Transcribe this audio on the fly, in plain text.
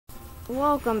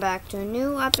Welcome back to a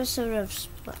new episode of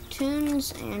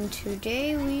Splatoons, and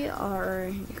today we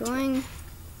are going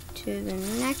to the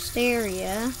next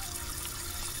area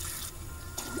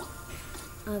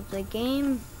of the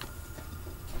game.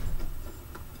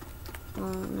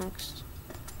 Well, next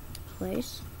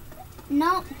place.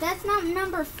 No, that's not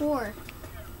number 4.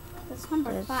 That's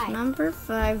number That's 5. number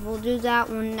 5. We'll do that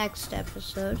one next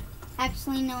episode.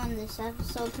 Actually, no, in this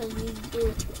episode, because we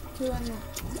do two in the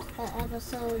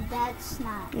episode. That's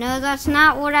not. No, that's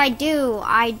not what I do.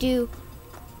 I do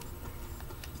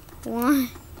one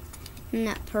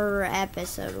per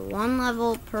episode. One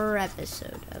level per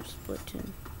episode of Splatoon.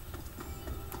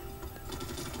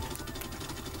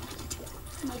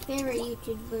 My favorite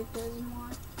YouTuber does more.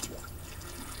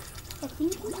 I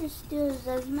think he just does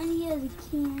as many as he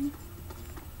can.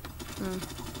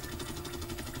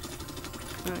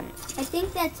 Alright. I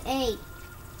think that's 8.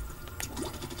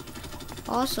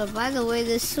 Also, by the way,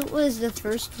 this was the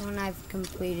first one I've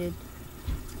completed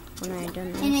when I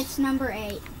done this. And it's number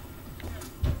 8.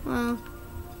 Well,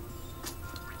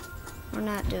 we're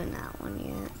not doing that one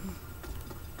yet.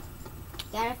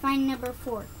 Gotta find number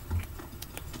 4.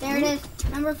 There it is.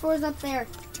 Number 4's up there.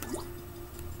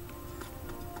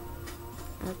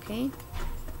 Okay.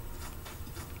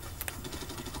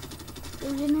 The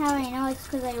reason how I know it's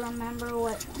because I remember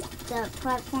what the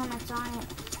platform it's on it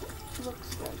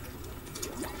looks like.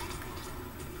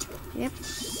 Yep.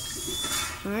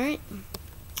 Alright.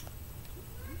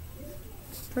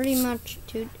 Pretty much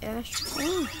 2-dash.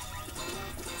 Oh.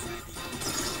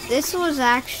 This was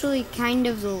actually kind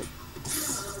of the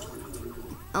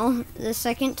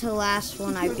second to last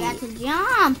one I Forgot beat. to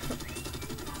jump.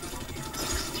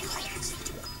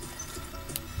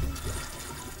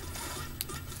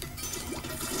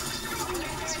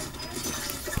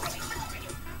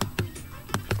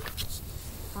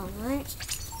 Alright.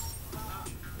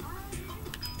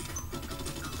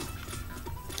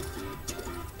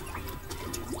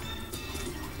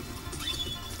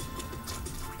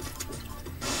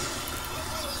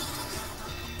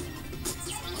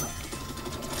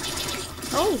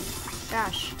 Oh,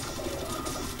 gosh.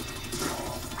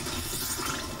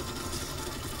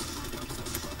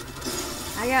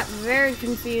 I got very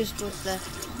confused with the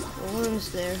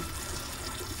balloons there.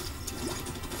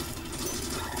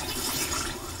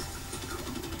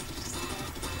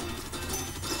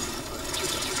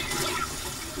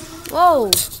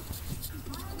 Whoa!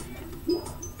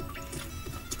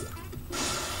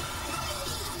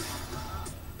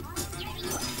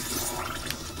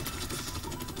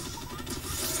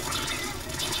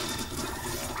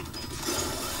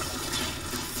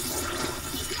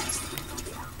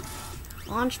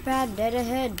 Launchpad dead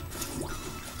ahead.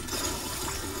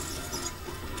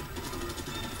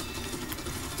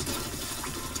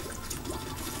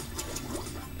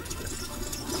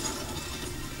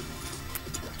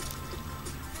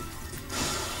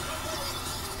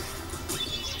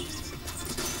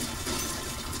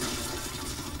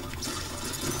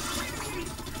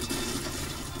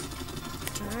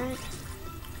 Alright.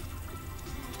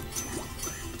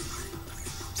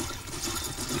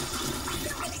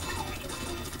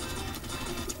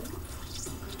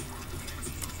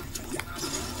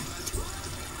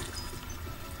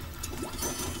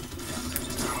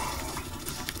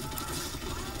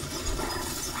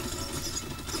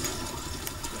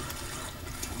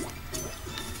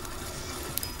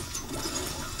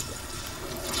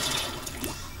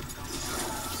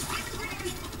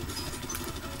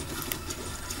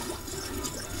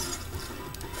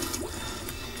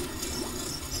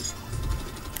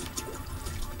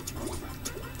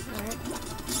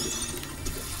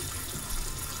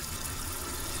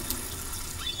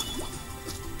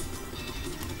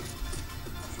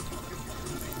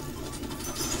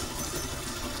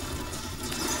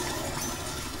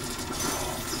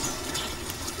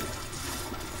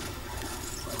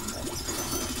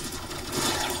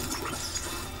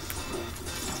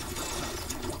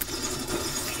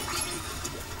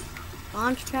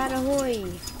 Launchpad ahoy!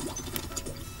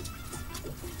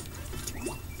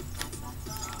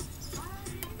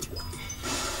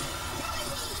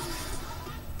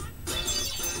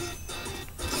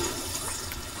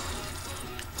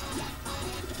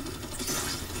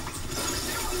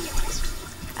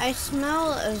 I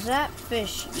smell a zap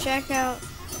fish. Check out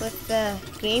with the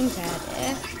gamepad,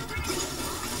 eh?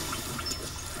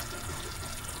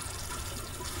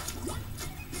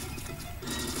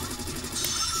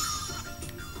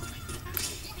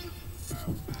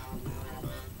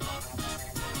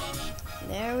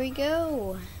 There we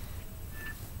go.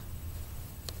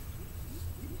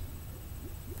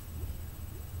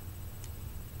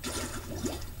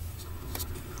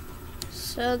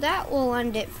 So that will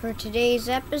end it for today's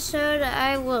episode.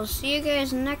 I will see you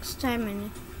guys next time in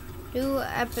a new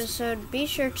episode. Be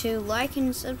sure to like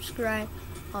and subscribe.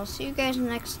 I'll see you guys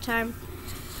next time.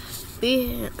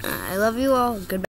 I love you all. Goodbye.